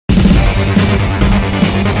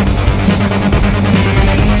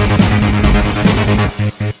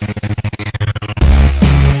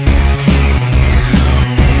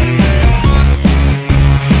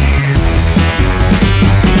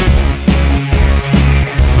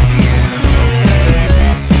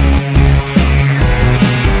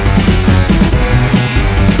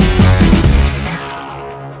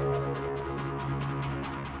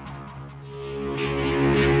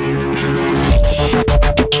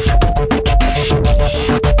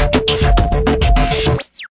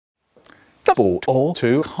port all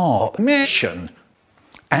to hot mission.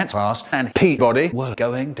 Atlas and Peabody were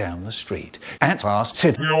going down the street. Atlas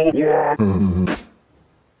said,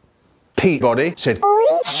 Peabody said,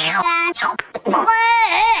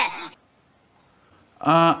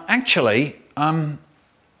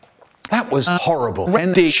 that was a horrible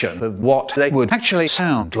rendition of what they would actually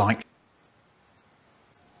sound like.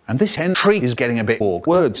 And this entry is getting a bit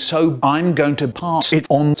awkward, so I'm going to pass it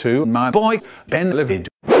on to my boy, Ben Levid.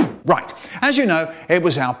 Right, as you know, it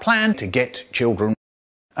was our plan to get children,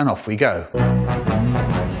 and off we go.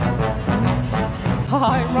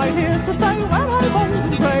 I'm right here to stay when I'm old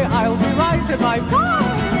and grey. I'll be right in my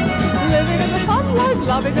prime, living in the sunlight,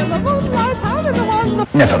 loving in the moonlight, having a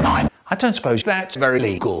wonderful... Never mind. I don't suppose that's very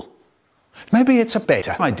legal. Maybe it's a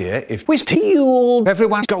better idea if we steal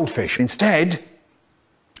everyone's goldfish instead.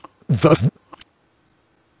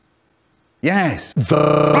 Yes.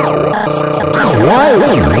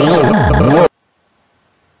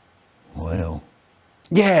 Well.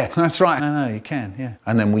 Yeah, that's right. I know, you can, yeah.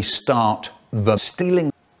 And then we start the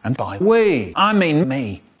stealing. And by we, I mean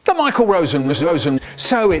me. The Michael Rosen was Rosen.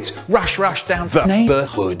 So it's rush down the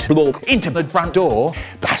neighbourhood block into the front door,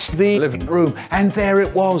 past the living room, and there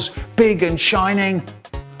it was, big and shining.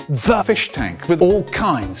 The fish tank with all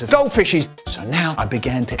kinds of goldfishes. So now I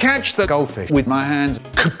began to catch the goldfish with my hands.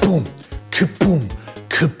 Kaboom, kaboom,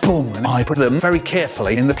 kaboom. And I put them very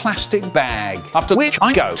carefully in the plastic bag. After which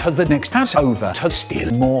I go to the next house over to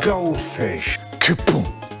steal more goldfish.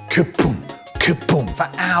 Kaboom, kaboom, kaboom for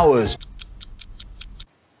hours.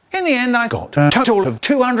 In the end, I got a total of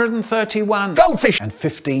 231 goldfish and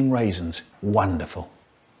 15 raisins. Wonderful.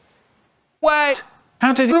 Wait,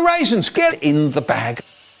 how did the raisins get in the bag?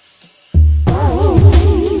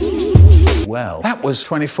 Well, that was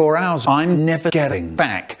 24 hours I'm never getting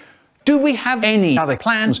back. Do we have any other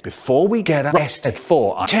plans before we get arrested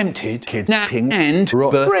for attempted kidnapping and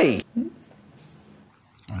robbery?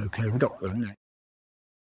 Okay, we got them.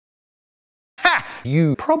 Ha!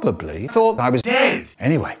 You probably thought I was dead.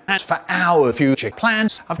 Anyway, as for our future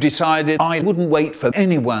plans, I've decided I wouldn't wait for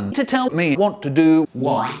anyone to tell me what to do.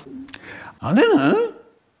 Why? I don't know.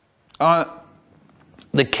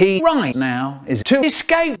 The key right now is to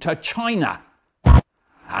escape to China.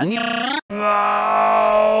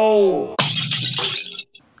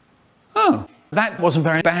 Oh, that wasn't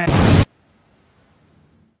very bad.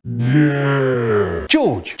 Yeah.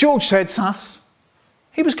 George said sus.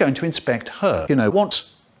 He was going to inspect her. You know,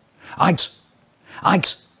 once I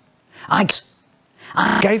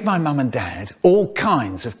gave my mum and dad all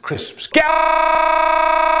kinds of crisps.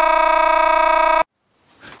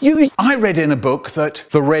 I read in a book that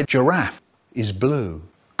the red giraffe is blue.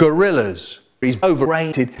 Gorillas is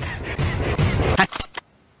overrated.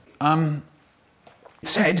 It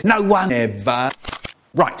said no one ever.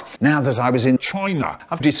 Right, now that I was in China,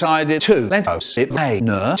 I've decided to let it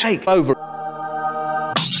take over.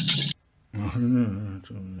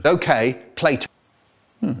 Okay, Plato.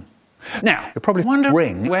 Now, you're probably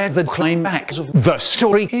wondering where the climax of the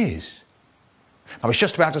story is. I was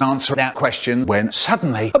just about to answer that question when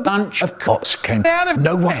suddenly a bunch of cops came out of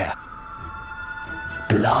nowhere.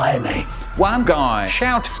 Blimey. One guy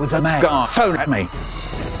shouted with a megaphone at me.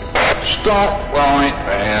 Stop right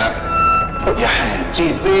there. Put your hands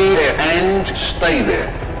in there and stay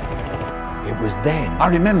there. It was then I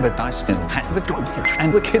remembered I still had the goldfish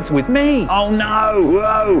and the kids with me. Oh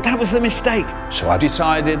no, that was the mistake. So I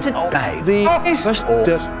decided to obey the officer's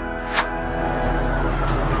order.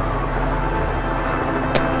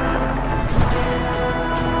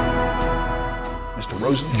 Mr.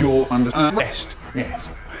 Rosen, you're under arrest. Yes.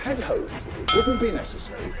 I had hoped it wouldn't be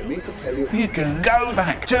necessary for me to tell you you can go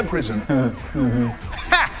back to prison.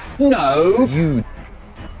 Ha! No, you.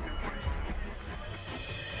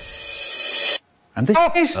 And the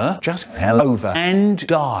officer just fell over and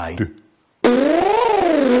died.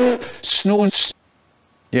 Snorts.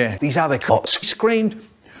 Yeah, these other cops screamed.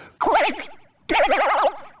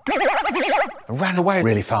 And ran away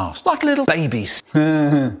really fast, like little babies.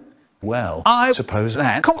 Well, I suppose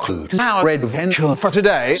that concludes our adventure for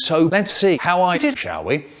today. So let's see how I did, shall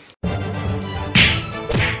we?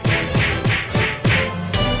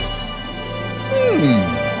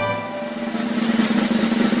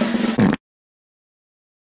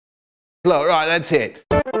 Look, right, that's it.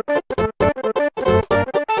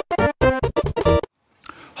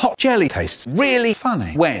 Hot jelly tastes really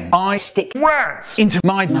funny when I stick words into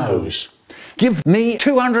my nose. Give me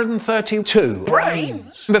 232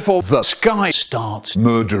 brains before the sky starts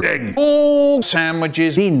murdering all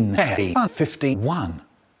sandwiches in Area 51.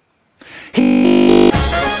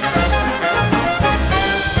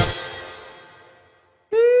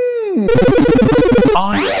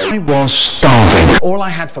 I was starving. All I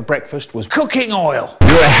had for breakfast was cooking oil.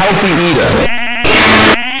 You're a healthy eater.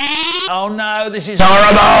 Oh no, this is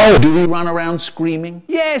horrible! Do we run around screaming?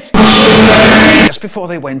 Yes! Just before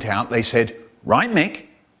they went out, they said, right, Mick,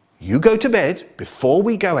 you go to bed before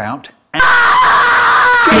we go out and...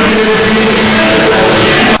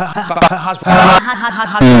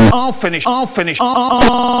 I'll finish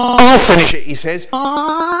it, he says.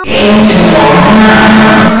 Out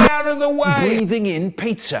of the way! Breathing in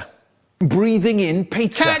pizza. Breathing in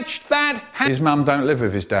pizza. Catch that! His mum don't live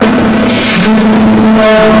with his dad.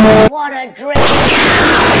 What a drink!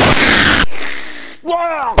 Oh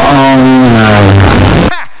no.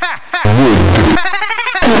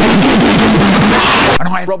 And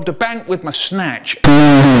I robbed a bank with my snatch.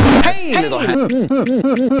 Hey, little hand.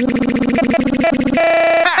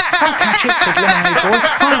 I'll catch it, said Lemonade Boy.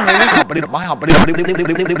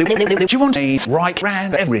 Do you want a right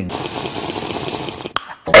round ring?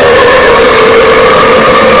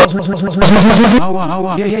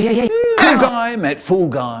 Oh, yeah. Cool guy met fool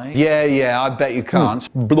guy. Yeah, I bet you can't.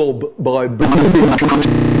 Blob by blob.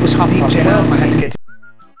 It was hard. I had to get...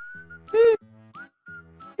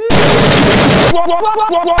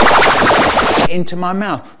 Into my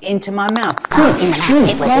mouth. It was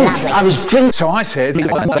lovely. I was drunk. So I said...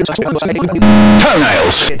 Toenails.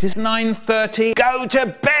 It is 9:30. Go to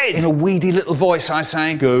bed! In a weedy little voice I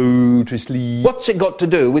sang, go to sleep. What's it got to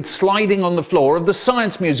do with sliding on the floor of the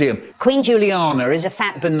Science Museum? Queen Juliana is a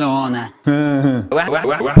fat banana.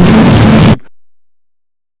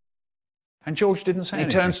 And George didn't say anything.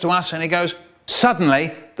 He turns to us and he goes,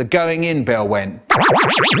 suddenly the going in bell went.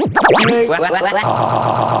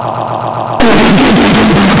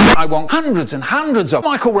 I want hundreds and hundreds of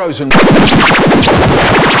Michael Rosen.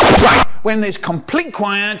 Right, when there's complete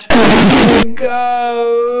quiet, it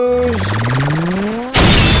goes.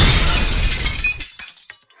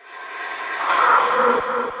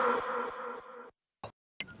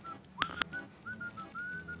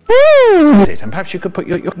 Is it? And perhaps you could put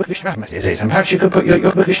your bookish rabbit. Is it? And perhaps you could put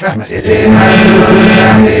your bookish rabbit. Is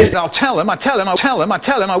it? I'll tell him.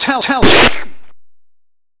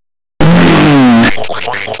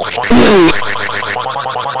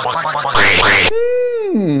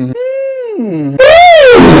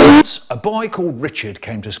 A boy called Richard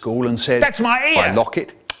came to school and said, that's my ear! I lock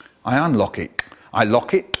it, I unlock it, I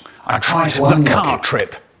lock it, I try to unlock the car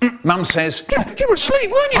trip. Mum says, you were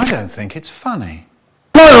asleep, weren't you? I don't think it's funny.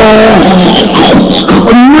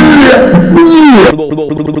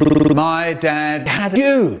 My dad had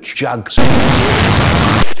huge jugs.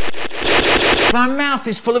 My mouth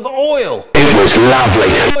is full of oil. It was lovely.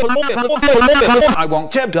 I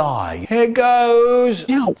want to die. Here goes.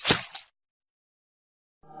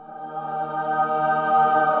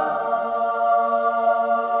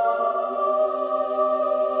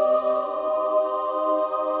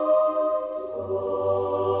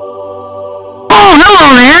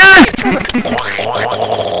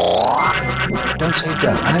 Don't say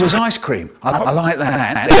don't. And it was ice cream. I like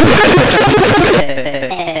that.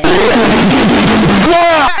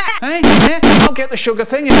 Hey, yeah, I'll get the sugar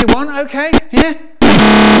thing if you want, okay? Yeah.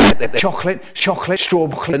 Chocolate,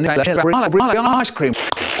 strawberry, ice cream.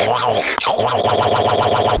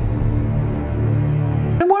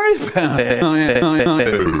 Don't worry about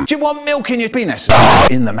it. Do you want milk in your penis?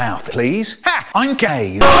 In the mouth, please. Ha! I'm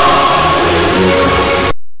gay.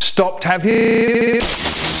 Stopped, have you?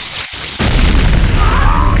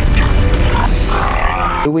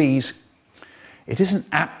 Louise, it isn't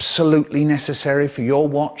absolutely necessary for your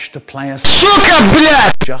watch to play a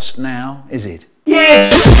just now, is it?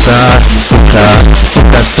 Yes!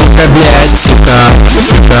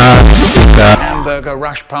 Hamburger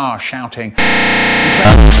rush past shouting.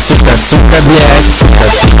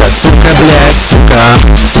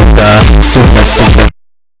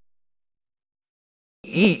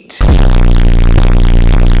 Eat.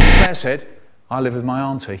 Claire said, I live with my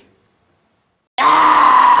auntie.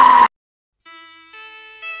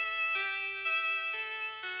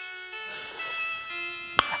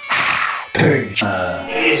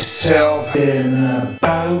 Yourself in a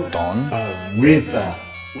boat on a river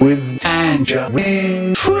with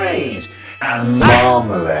tangerine trees and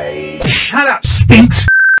marmalade. Shut up, stinks!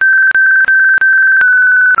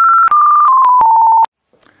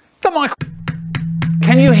 The Michael.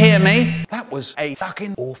 Can you hear me? That was a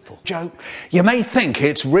fucking awful joke. You may think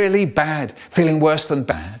it's really bad, feeling worse than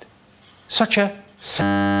bad. Such a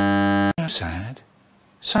sad.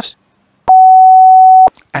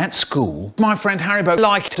 At school, my friend Haribo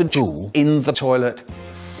liked to drool in the toilet.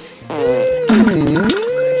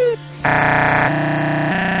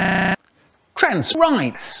 Trans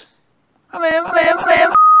rights. All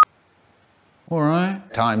right,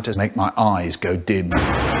 time to make my eyes go dim.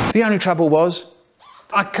 The only trouble was,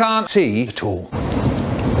 I can't see at all.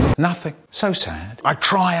 Nothing. So sad. I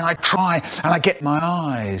try and I get my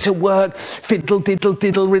eyes to work. Fiddle, diddle,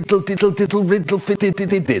 diddle, riddle, diddle, diddle, riddle, fiddle,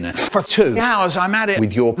 diddle, dinner. For 2 hours I'm at it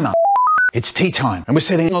with your mum. It's tea time and we're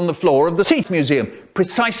sitting on the floor of the Teeth Museum.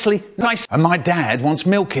 Precisely nice. And my dad wants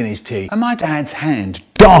milk in his tea. And my dad's hand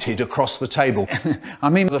darted across the table. I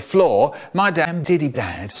mean the floor. My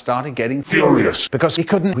dad started getting furious because he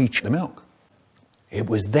couldn't reach the milk. It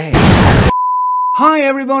was there. Hi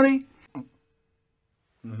everybody.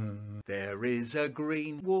 There is a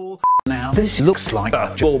green wall. Now this looks like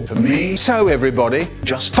a job for me. So everybody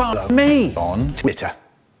just follow me on Twitter.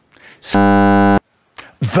 The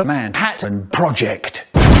Manhattan Project.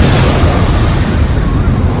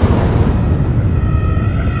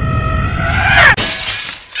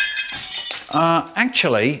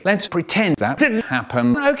 Actually, let's pretend that didn't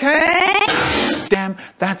happen, okay? Damn,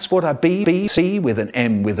 that's what a BBC with an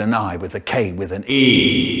M with an I with a K with an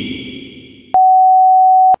E.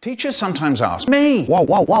 Teachers sometimes ask me,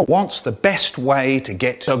 what's the best way to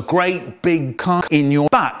get a great big cock in your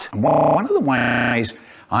butt? And one of the ways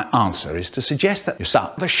I answer is to suggest that you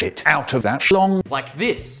suck the shit out of that schlong. Like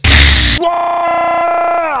this.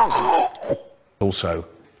 Also,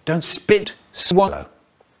 don't spit, swallow.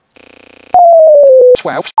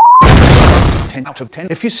 12. 10 out of 10.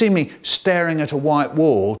 If you see me staring at a white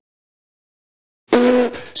wall,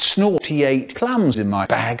 snorty 8 plums in my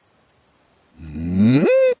bag. And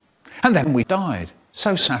then we died.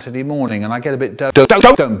 So Saturday morning, and I get a bit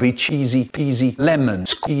don't be cheesy peasy lemon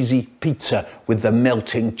squeezy pizza with the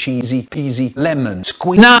melting cheesy peasy lemon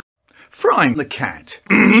squeeze. Nah. Frying the cat.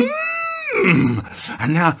 And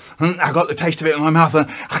now I got the taste of it in my mouth and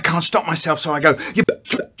I can't stop myself, so I go,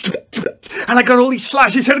 and I got all these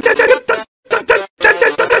slashes.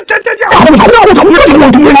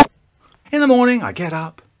 In the morning, I get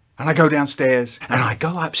up and I go downstairs and I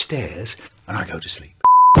go upstairs and I go to sleep.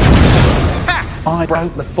 I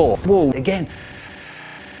broke the 4th wall again.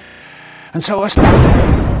 And so I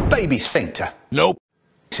baby sphincter. Nope.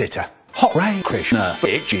 Sitter. Hot Ray Krishna.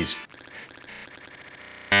 Bitches.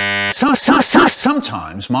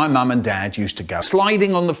 Sometimes my mum and dad used to go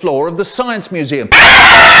sliding on the floor of the Science Museum.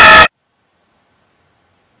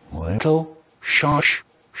 Little,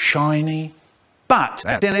 shiny, but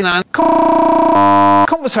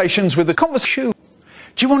conversations with the conversation.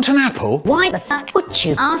 Do you want an apple? Why the fuck would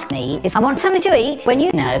you ask me if I want something to eat when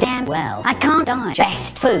you know damn well I can't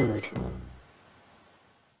digest food?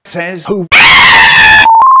 Says who?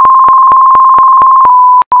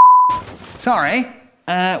 Sorry,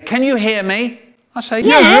 can you hear me? I say,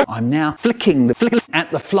 yeah. I'm now flicking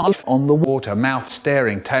at the fluff on the water, mouth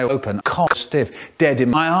staring, tail open, cock stiff, dead in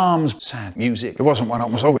my arms. Sad music. It wasn't one I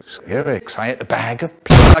was always lyrics. I ate a bag of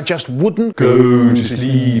I just wouldn't go to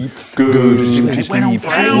sleep. Go to sleep.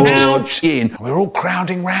 We're all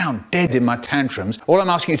crowding round, dead in my tantrums. All I'm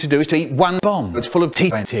asking you to do is to eat one bomb. It's full of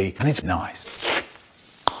TNT, and it's nice.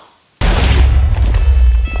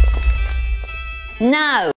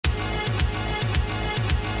 No.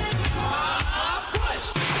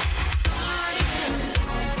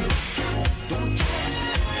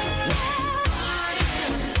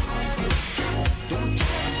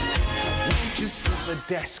 The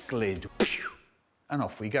desk lid, and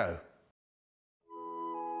off we go.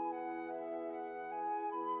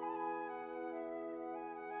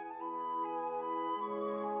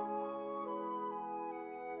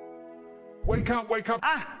 Wake up, wake up.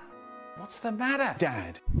 Ah! What's the matter,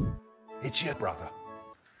 Dad? It's your brother.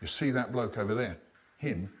 You see that bloke over there?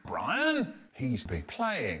 Him? Brian? He's been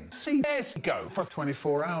Playing. See, there's go for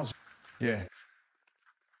 24 hours. Yeah.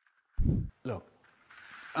 Look.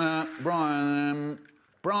 Brian,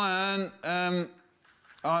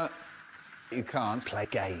 you can't play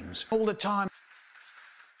games all the time.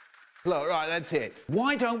 Look, right, that's it.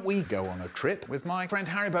 Why don't we go on a trip with my friend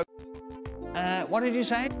Haribo? What did you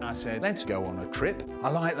say? I said, let's go on a trip. I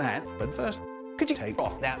like that, but first, could you take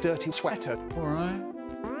off that dirty sweater? All right.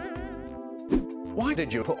 Why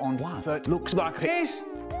did you put on one that looks like this?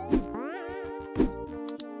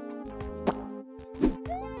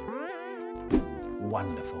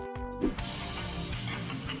 Wonderful.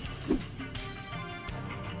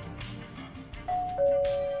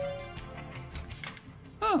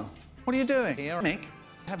 Oh, what are you doing here, Nick?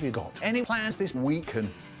 Have you got any plans this weekend?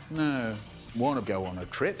 No. Want to go on a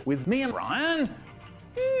trip with me and Brian?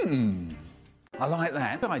 I like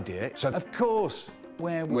that idea. So, of course,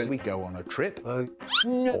 where will we go on a trip?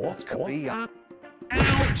 North Korea.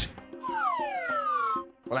 Out!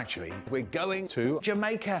 Well, actually, we're going to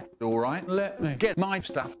Jamaica. All right, let me get my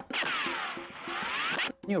stuff.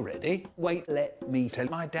 You ready? Wait, let me tell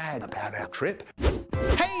my dad about our trip.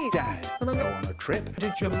 Hey, Dad, I'm gonna go on a trip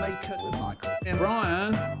to Jamaica with Michael and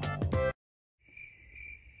Brian.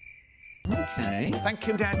 Okay, thank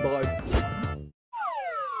you, Dad. Bye.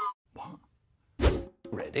 What?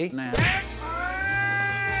 Ready? Now.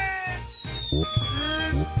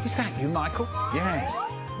 Is that you, Michael? Yes.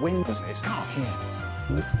 When was this? Can't hear.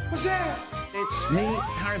 What's that? It's me,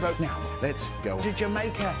 Haribo. Now, let's go to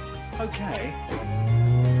Jamaica. Okay.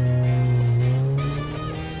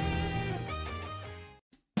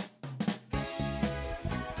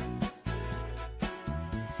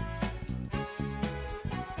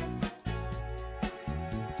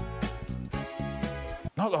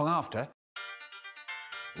 Not long after.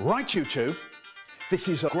 Right, you two. This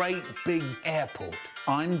is a great big airport.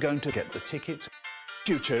 I'm going to get the tickets.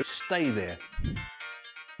 You two, stay there.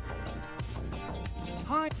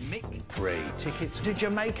 Hi, Mick. 3 tickets to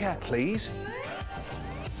Jamaica, please.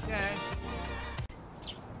 Yes.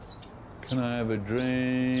 Can I have a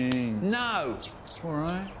drink? No. All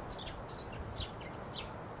right.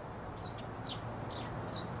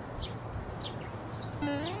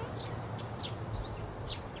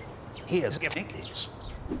 Here's the tickets.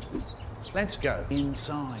 Let's go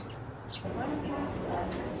inside.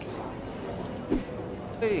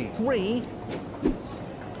 3.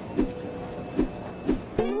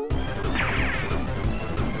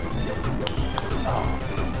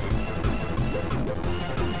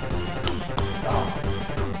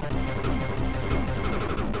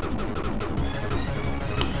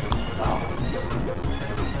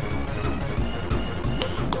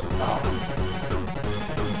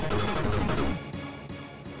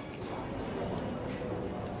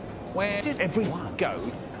 Where did everyone go?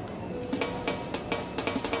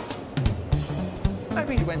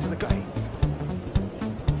 Maybe he went to the gate.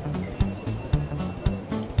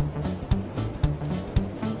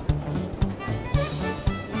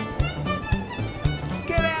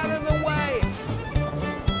 Get out of the way!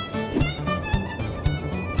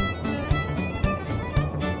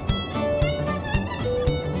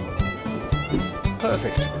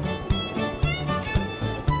 Perfect.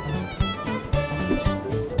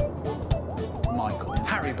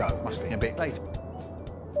 Haribo must be a bit late.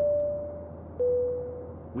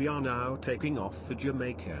 We are now taking off for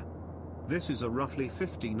Jamaica. This is a roughly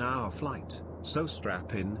 15-hour flight, so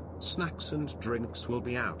strap in, snacks and drinks will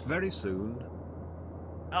be out very soon.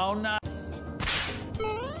 Oh no!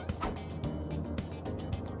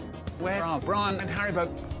 Where are Brian and Haribo?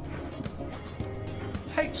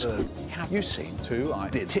 Hey sir, have you seen 2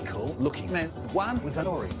 identical looking men? One with an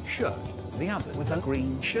orange shirt, the other with a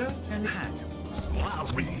green shirt and hat.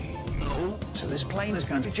 No. So this plane is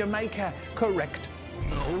going to Jamaica, correct?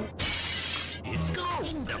 No. It's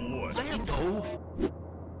going to there go.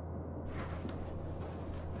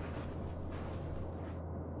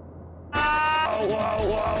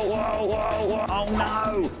 Oh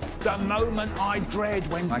no! The moment I dread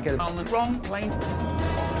when I get on the wrong plane.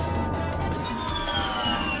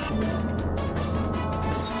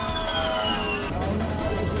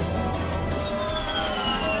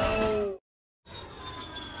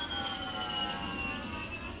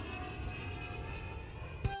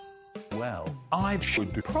 Well, I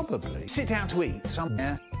should probably sit down to eat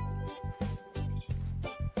somewhere.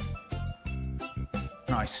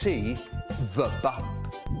 I see the bump.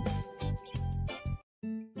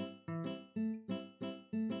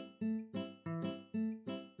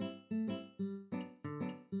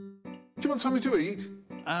 Do you want something to eat?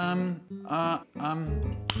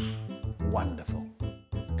 Wonderful.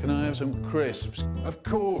 Can I have some crisps? Of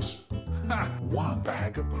course. Ha! 1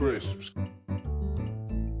 bag of crisps.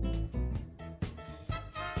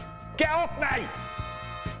 Get off me!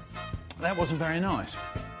 That wasn't very nice.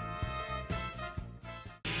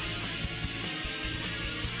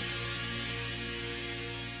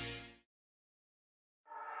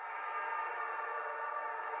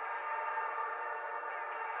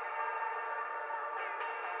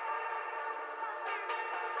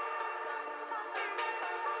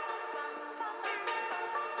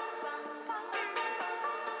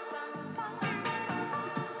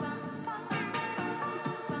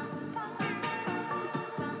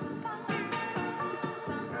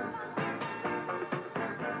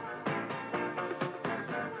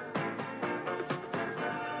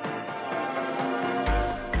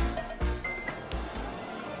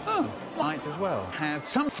 Might as well have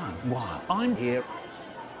some fun while I'm here.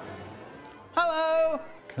 Hello!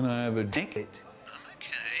 Can I have a ticket?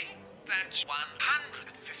 Okay, that's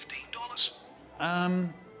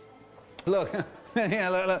 $115. Look, Yeah,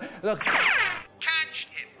 look. Catch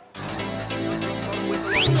him.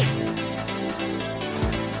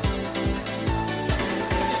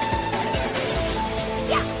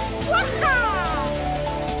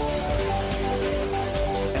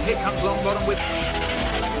 And here comes Longbottom with...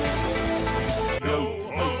 Yo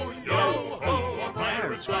ho, a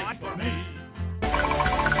pirate's life for me.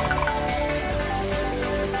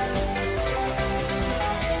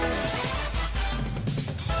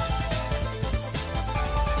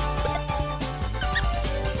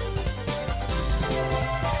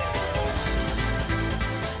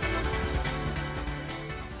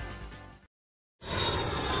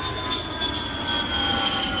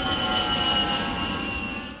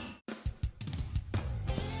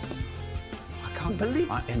 I can't believe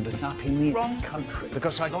I ended up in the wrong country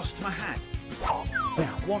because I lost my hat.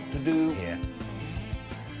 Now, what to do here?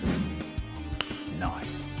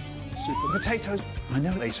 Nice. Super potatoes. I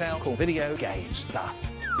know they sell cool video game stuff.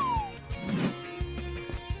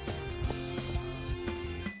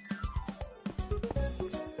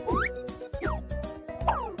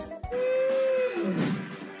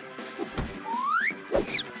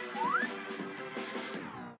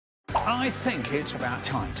 I think it's about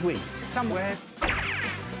time to eat somewhere.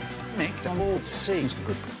 McDonald's seems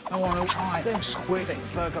good. I want to try them squid ink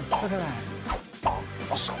burger. Look at that.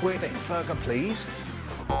 A squid ink burger, please.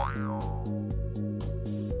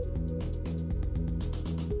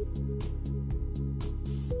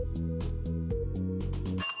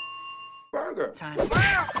 Burger time.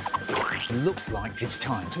 Looks like it's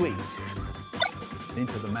time to eat.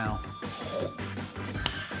 Into the mouth.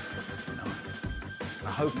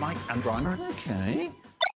 I hope Mike and Brian are okay.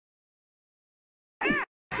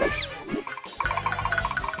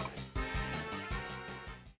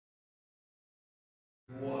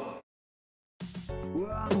 Whoa.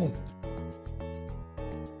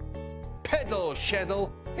 Pedal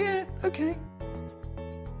schedule. Yeah, okay.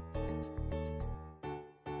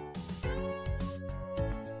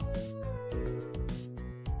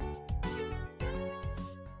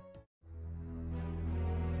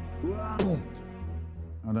 Whoa.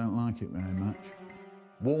 I don't like it very much.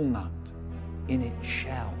 Walnut in its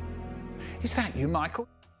shell. Is that you, Michael?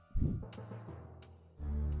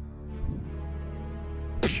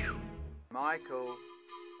 Michael,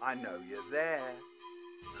 I know you're there.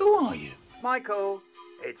 Who are you? Michael,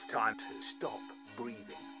 it's time to stop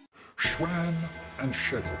breathing. Schwan and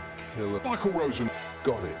Shettle killer. Michael Rosen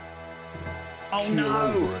got it. Oh Keel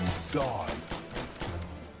no! over and die.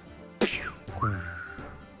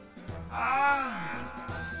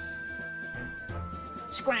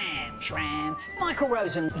 Scram, shram. Michael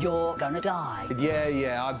Rosen, you're gonna die.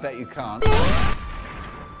 Yeah, I bet you can't.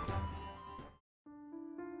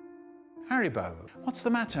 Haribo, what's the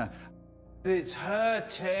matter? It's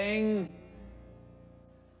hurting.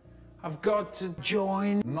 I've got to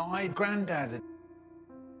join my granddad.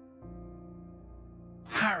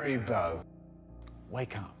 Haribo,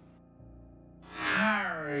 wake up.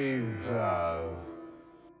 Haribo.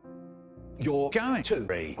 You're going to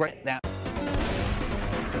regret that.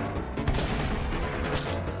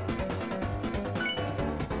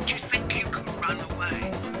 Do you think you can run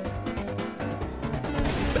away?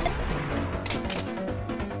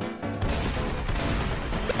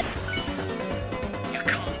 You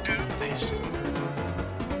can't do this.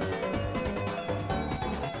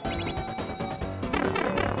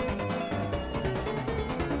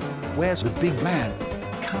 Where's the big man?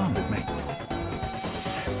 Come with me.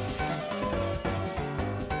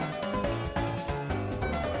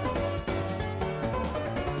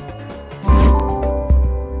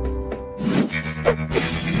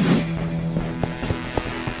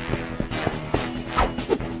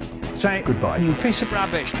 Say goodbye, you piece of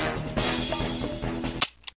rubbish.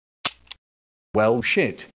 Well,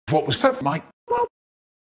 shit. What was that, Mike? Well,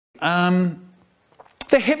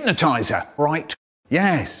 the hypnotizer, right?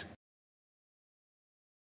 Yes.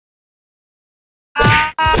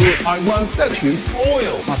 I won't let you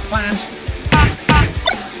foil my plans.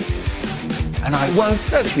 And I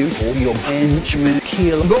won't let you foil your Benjamin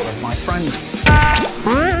kill a lot of my friends.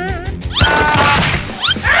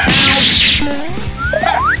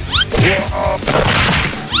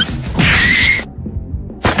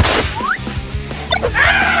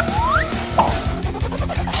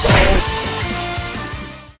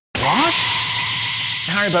 What?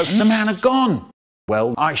 Haribo and the man are gone.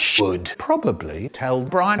 Well, I should probably tell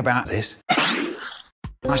Brian about this.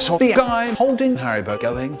 I saw the guy holding Haribo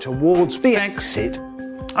going towards the exit.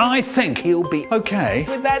 I think he'll be okay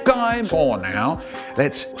with that guy for now.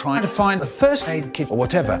 Let's try to find the first aid kit or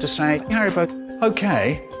whatever to say, Haribo,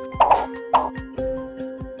 okay.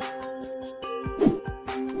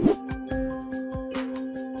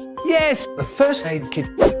 Yes, the first aid kit.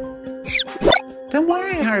 Don't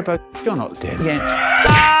worry, Haribo, you're not dead yet.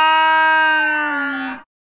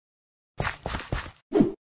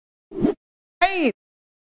 Hey!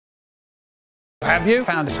 Have you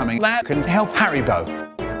found something that can help Haribo?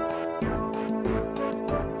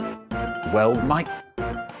 Well, Mike.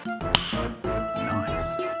 Nice.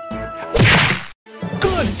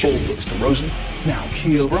 Good job, Mr. Rosen. Now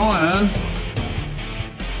heal Brian.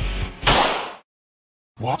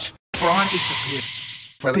 What? Brian disappeared.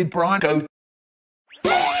 Where did Brian go?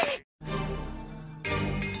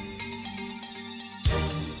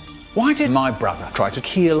 Why did my brother try to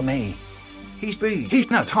kill me? He's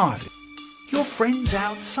no tired. Your friend's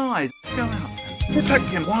outside. Go out and protect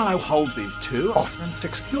him while I hold these two off and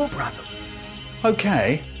fix your brother.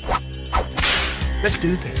 Okay. Let's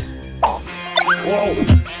do this. Whoa!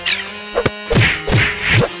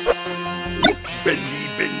 Bendy,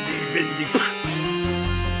 bendy, bendy.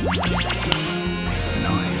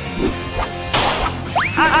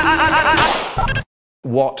 Nice.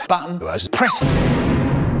 What button was pressed?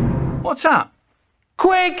 What's up?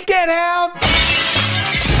 Quick, get out!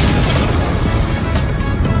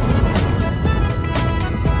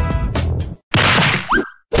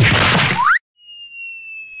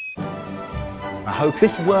 I hope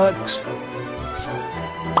this works.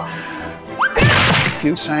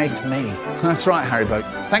 You saved me. That's right, Haribo.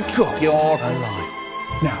 Thank God you're alive.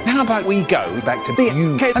 Now, how about we go back to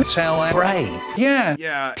being UK and celebrate? Yeah.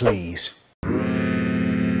 Yeah. Please.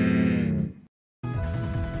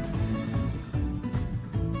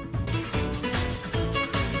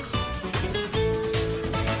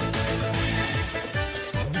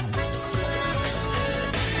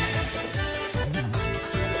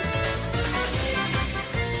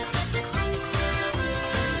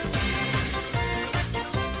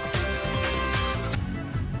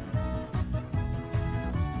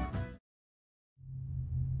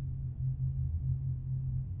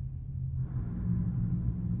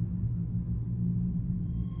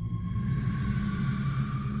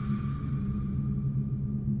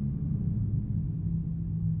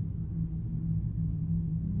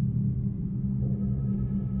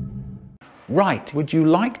 Right, would you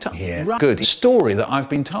like to hear a good story that I've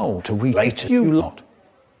been told to relate to you lot?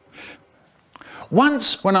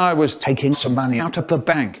 Once, when I was taking some money out of the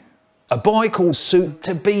bank, a boy called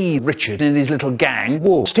soon-to-be Richard and his little gang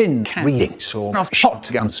walked in carrying sawed-off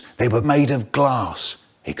shotguns. They were made of glass,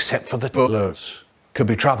 except for the bullets. Could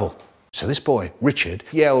be trouble. So this boy, Richard,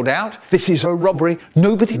 yelled out, "This is a robbery."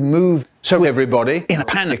 Nobody moved. So everybody, in a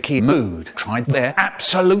panicky mood, tried their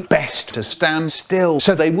absolute best to stand still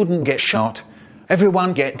so they wouldn't get shot.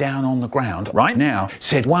 "Everyone get down on the ground right now,"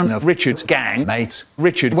 said one of Richard's gang mates.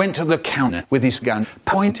 Richard went to the counter with his gun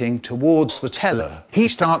pointing towards the teller. He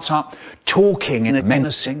starts up talking in a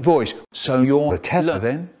menacing voice. "So you're a teller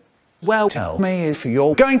then? Well, tell me if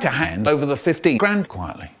you're going to hand over the 15 grand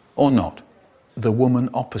quietly or not." The woman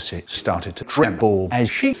opposite started to tremble as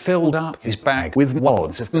she filled up his bag with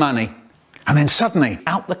wads of money. And then suddenly,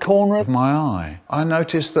 out the corner of my eye, I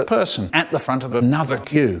noticed the person at the front of another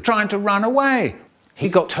queue trying to run away. He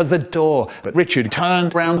got to the door, but Richard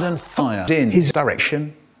turned round and fired in his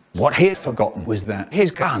direction. What he had forgotten was that his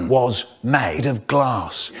gun was made of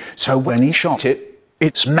glass. So when he shot it,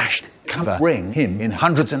 it smashed, covering him in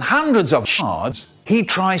hundreds and hundreds of shards. He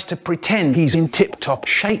tries to pretend he's in tip-top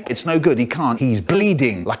shape. It's no good, he can't. He's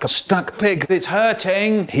bleeding like a stuck pig. "It's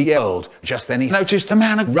hurting," he yelled. Just then he noticed the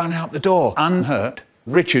man had run out the door, unhurt.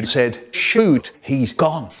 Richard said, "Shoot, he's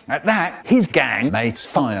gone." At that, his gang mates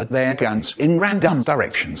fired their guns in random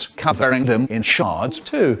directions, covering them in shards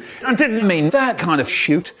too. I didn't mean that kind of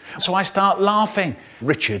shoot, so I start laughing.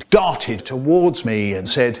 Richard darted towards me and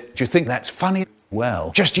said, "Do you think that's funny?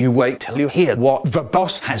 Well, just you wait till you hear what the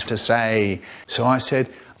boss has to say." So I said,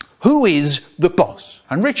 "Who is the boss?"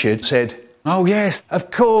 And Richard said, "Oh yes,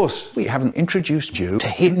 of course, we haven't introduced you to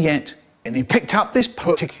him yet." And he picked up this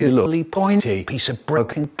particularly pointy piece of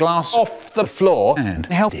broken glass off the floor and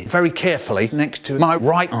held it very carefully next to my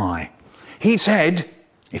right eye. He said,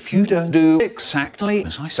 "If you don't do exactly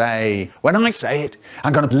as I say, when I say it,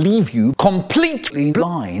 I'm going to leave you completely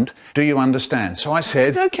blind. Do you understand?" So I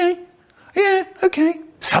said, "Okay. Yeah, okay."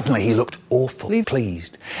 Suddenly he looked awfully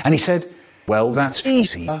pleased and he said, "Well, that's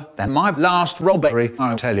easier than my last robbery,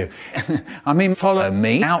 I'll tell you. I mean, follow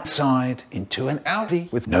me outside into an Audi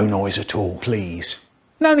with no noise at all, please.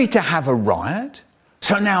 No need to have a riot."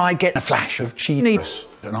 So now I get a flash of genius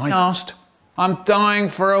and I asked, "I'm dying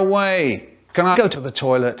for a wee. Can I go to the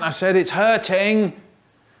toilet?" I said, "It's hurting.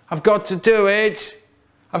 I've got to do it.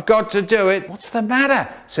 I've got to do it." "What's the matter?"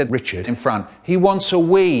 said Richard in front. "He wants a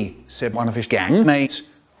wee," said one of his gang mates.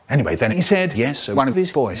 Anyway, then he said yes, so one of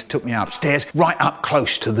his boys took me upstairs, right up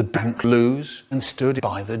close to the bank loos, and stood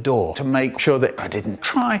by the door to make sure that I didn't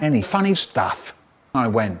try any funny stuff. I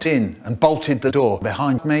went in and bolted the door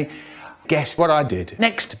behind me. Guess what I did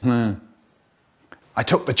next? I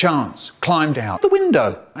took the chance, climbed out the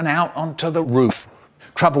window and out onto the roof.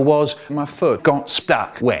 Trouble was, my foot got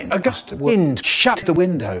stuck when a gust of wind shut the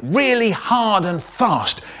window really hard and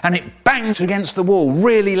fast, and it banged against the wall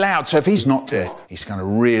really loud. So if he's not dead, he's going to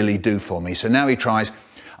really do for me. So now he tries.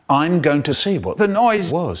 I'm going to see what the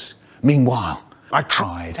noise was. Meanwhile, I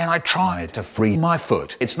tried and I tried to free my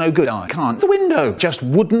foot. It's no good, I can't. The window just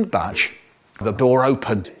wouldn't budge. The door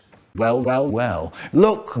opened. Well,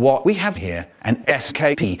 look what we have here, an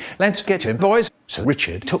SKP. Let's get him, boys. So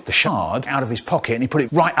Richard took the shard out of his pocket and he put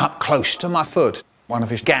it right up close to my foot. One of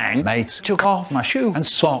his gang mates took off my shoe and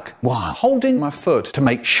sock while holding my foot to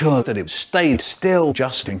make sure that it stayed still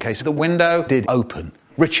just in case the window did open.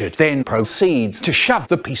 Richard then proceeds to shove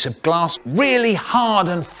the piece of glass really hard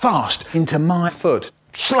and fast into my foot.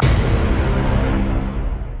 Slap!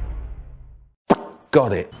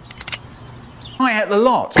 Got it. I ate the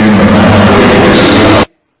lot.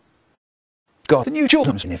 Got the new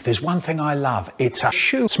Jordans. And if there's one thing I love, it's a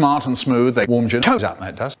shoe. Smart and smooth, they warm your toes up,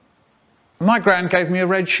 that does. My gran gave me a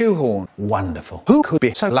red shoehorn. Wonderful. Who could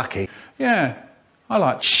be so lucky? Yeah, I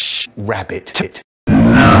like rabbit tit.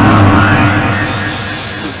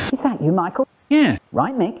 Is that you, Michael? Yeah.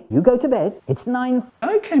 Right, Mick, you go to bed. It's 9.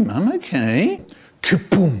 Okay, Mum, okay.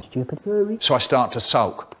 Kaboom. Stupid furry. So I start to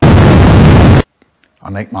sulk. I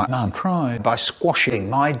make my mum cry by squashing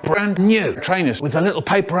my brand new trainers with a little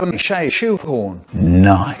paper mache shoehorn.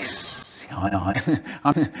 Nice.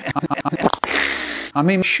 I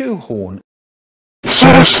mean shoehorn.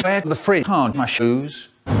 Where the freak aren't my shoes?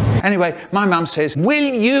 Anyway, my mum says,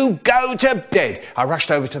 will you go to bed? I rushed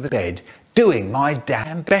over to the bed, doing my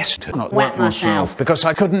damn best to not wet myself because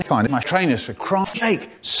I couldn't find my trainers, for Christ's sake.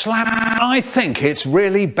 Slap. I think it's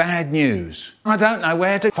really bad news. I don't know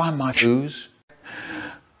where to find my shoes.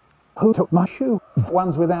 Who took my shoe?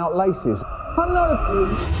 Ones without laces. I'm not a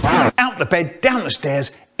fool. Out the bed, down the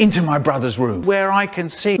stairs, into my brother's room, where I can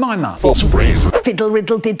see my mum. Fiddle,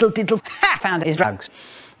 riddle, diddle, diddle. Ha! Found his drugs.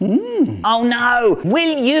 Oh no!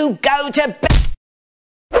 Will you go to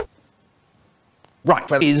bed? Right,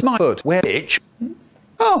 where is my foot? Where, bitch?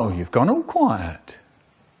 Oh, you've gone all quiet.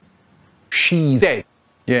 She's dead.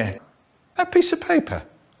 Yeah. That piece of paper.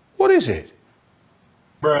 What is it?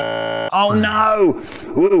 Oh no!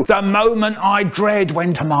 Ooh, the moment I dread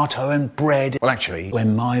when tomato and bread. Well, actually,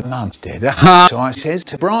 when my mum's dead. So I says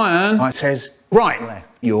to Brian, I says, right,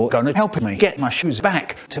 you're gonna help me get my shoes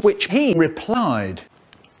back. To which he replied,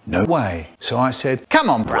 no way. So I said, come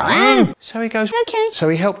on, Brian. So he goes, okay. So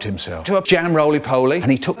he helped himself to a jam roly-poly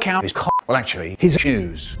and he took out his well, actually, his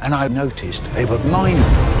shoes. And I noticed they were mine.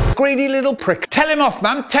 Greedy little prick. Tell him off,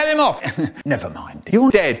 Mum, tell him off. Never mind,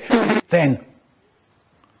 you're dead. Then,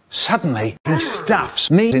 suddenly, he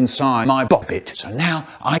stuffs me inside my bobbit. So now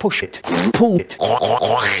I push it, pull it,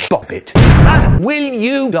 bobbit. Will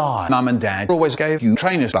you die? Mum and Dad always gave you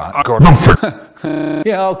trainers, but I got nothing.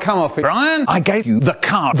 Yeah, I'll come off it, Brian. I gave you the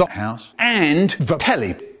car, the house, and the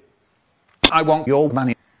telly. I want your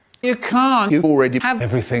money. You can't. You already have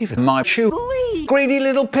everything in my shoe. Greedy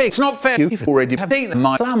little pig. It's not fair. You've already have eaten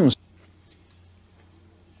my plums.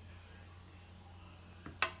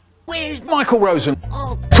 Where's Michael Rosen?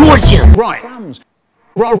 Oh, towards you! Right.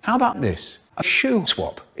 How about this? A shoe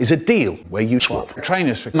swap is a deal where you swap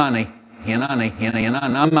trainers for money.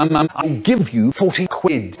 I'll give you 40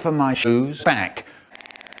 quid for my shoes back.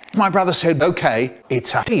 My brother said, okay,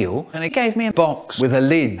 it's a deal. And he gave me a box with a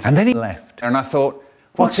lid. And then he left. And I thought,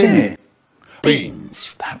 what's in it?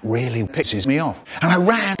 Beans. That really pisses me off. And I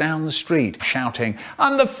ran down the street shouting,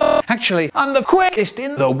 I'm the quickest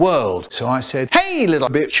in the world. So I said, hey, little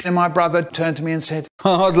bitch. And my brother turned to me and said,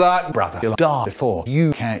 hard luck, brother. You'll die before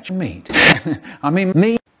you catch meat. I mean,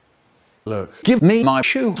 me. Look, give me my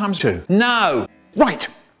shoe times 2. No. Right.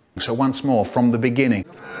 So once more from the beginning.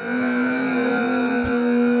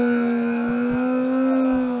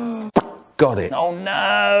 Got it. Oh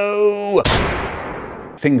no.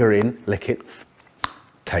 Finger in, lick it.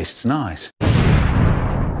 Tastes nice.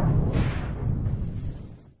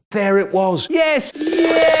 There it was. Yes!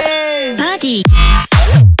 Yes! Buddy!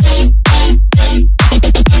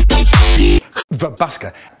 The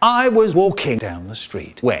busker. I was walking down the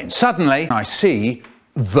street when suddenly I see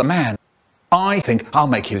the man. I think I'll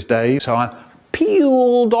make his day, so I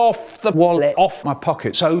peeled off the wallet off my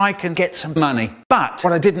pocket so I can get some money. But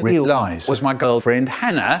what I didn't realise was my girlfriend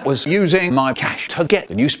Hannah was using my cash to get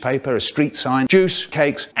the newspaper, a street sign, juice,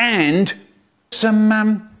 cakes, and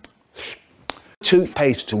some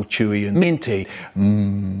toothpaste all chewy and minty.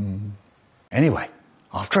 Anyway,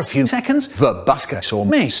 after a few seconds, the busker saw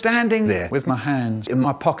me standing there with my hands in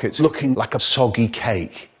my pockets looking like a soggy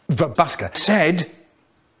cake. The busker said,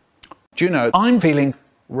 "Do you know, I'm feeling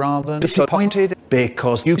rather disappointed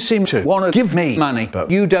because you seem to want to give me money,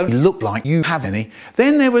 but you don't look like you have any."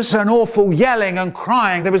 Then there was an awful yelling and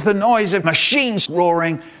crying. There was the noise of machines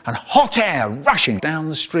roaring and hot air rushing down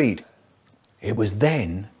the street. It was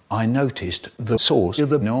then I noticed the source of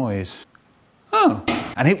the noise. Oh,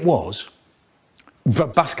 and it was the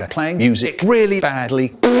busker playing music really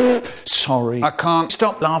badly. Sorry, I can't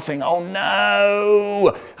stop laughing. Oh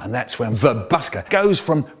no! And that's when the busker goes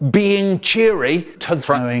from being cheery to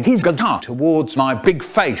throwing his guitar towards my big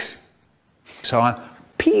face. So I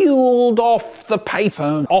peeled off the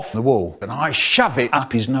payphone off the wall and I shove it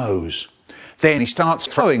up his nose. Then he starts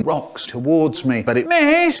throwing rocks towards me, but it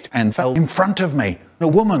missed and fell in front of me. A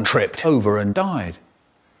woman tripped over and died.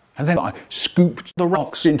 And then I scooped the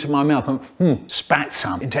rocks into my mouth and spat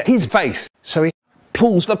some into his face. So he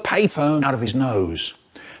pulls the payphone out of his nose.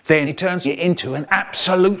 Then he turns it into an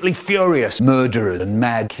absolutely furious murderer and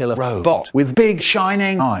mad killer robot with big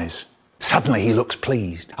shining eyes. Suddenly he looks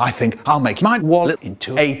pleased. I think I'll make my wallet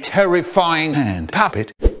into a terrifying hand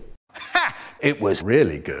puppet. Ha! It was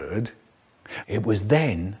really good. It was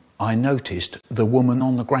then I noticed the woman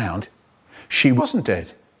on the ground. She wasn't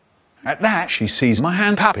dead. At that, she sees my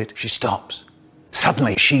hand puppet. She stops.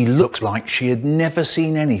 Suddenly, she looks like she had never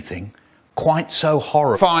seen anything quite so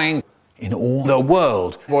horrifying in all the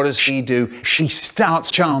world. What does she do? She starts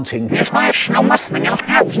chanting. At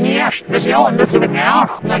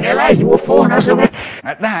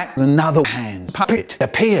that, another hand puppet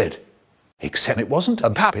appeared. Except it wasn't a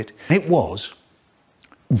puppet. It was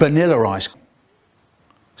Vanilla Ice.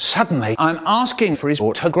 Suddenly, I'm asking for his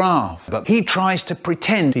autograph, but he tries to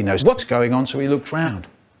pretend he knows what's going on, so he looks round.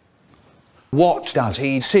 What does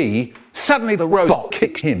he see? Suddenly the robot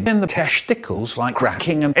kicks him in the testicles like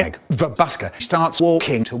cracking an egg. The busker starts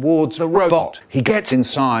walking towards the robot. He gets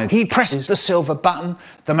inside. He presses the silver button.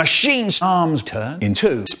 The machine's arms turn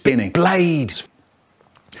into spinning blades.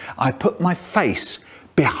 I put my face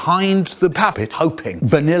behind the puppet, hoping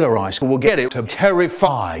Vanilla Ice will get it to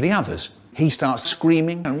terrify the others. He starts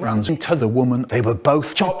screaming and runs into the woman. They were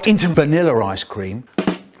both chopped into vanilla ice cream.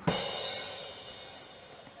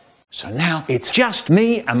 So now it's just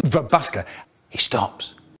me and the busker. He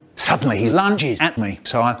stops. Suddenly he lunges at me.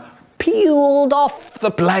 So I peeled off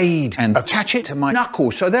the blade and attach it to my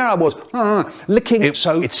knuckles. So there I was, licking it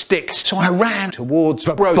so it sticks. So I ran towards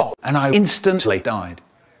the robot and I instantly died.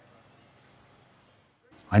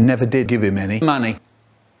 I never did give him any money.